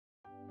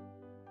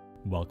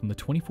Welcome to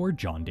 24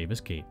 John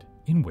Davis Gate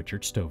in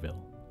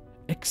Whitchurch-Stouffville.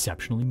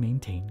 Exceptionally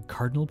maintained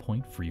Cardinal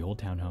Point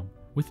Freehold Townhome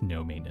with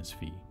no maintenance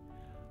fee.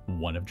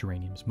 One of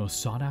Geraniums'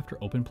 most sought-after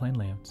open-plan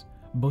layouts,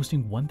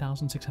 boasting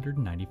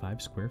 1,695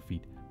 square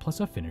feet plus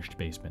a finished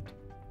basement.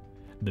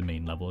 The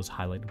main level is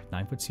highlighted with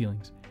 9-foot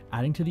ceilings,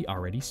 adding to the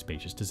already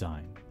spacious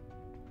design.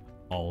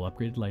 All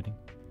upgraded lighting,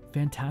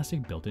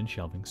 fantastic built-in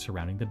shelving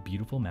surrounding the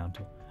beautiful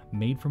mantle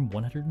made from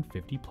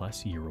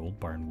 150-plus-year-old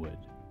barn wood.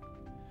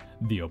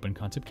 The open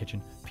concept kitchen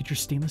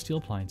features stainless steel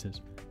appliances,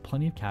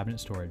 plenty of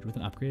cabinet storage with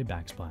an upgraded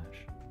backsplash.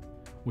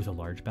 With a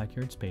large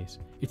backyard space,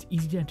 it's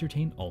easy to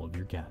entertain all of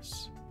your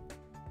guests.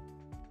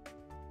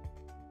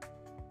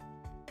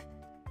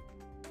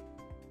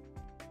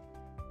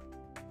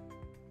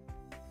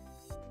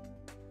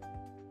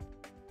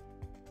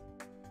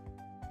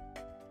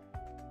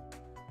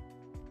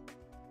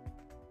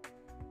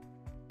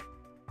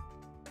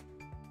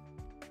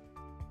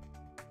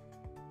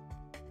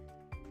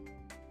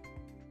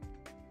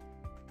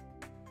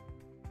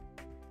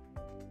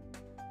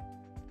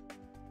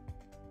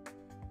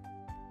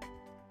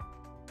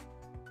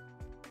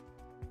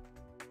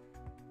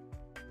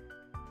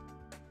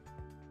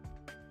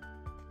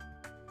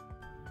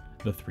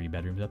 The 3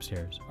 bedrooms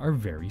upstairs are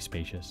very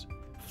spacious,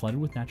 flooded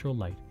with natural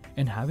light,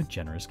 and have a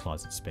generous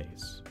closet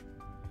space.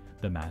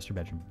 The master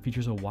bedroom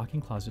features a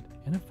walk-in closet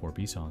and a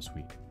 4-piece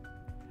ensuite.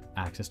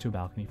 Access to a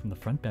balcony from the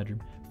front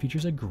bedroom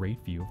features a great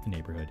view of the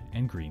neighborhood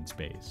and green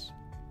space.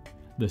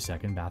 The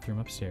second bathroom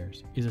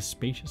upstairs is a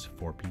spacious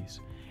 4-piece,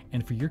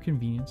 and for your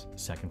convenience,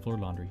 second floor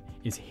laundry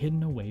is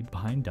hidden away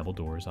behind double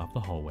doors off the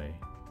hallway.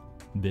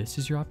 This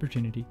is your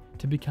opportunity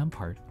to become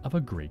part of a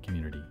great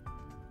community.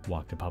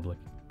 Walk to public,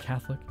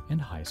 Catholic,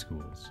 and high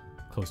schools,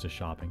 close to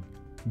shopping,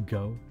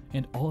 go,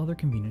 and all other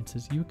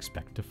conveniences you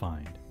expect to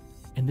find.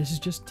 And this is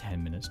just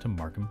 10 minutes to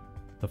Markham,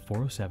 the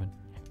 407,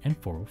 and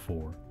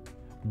 404.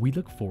 We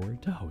look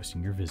forward to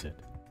hosting your visit.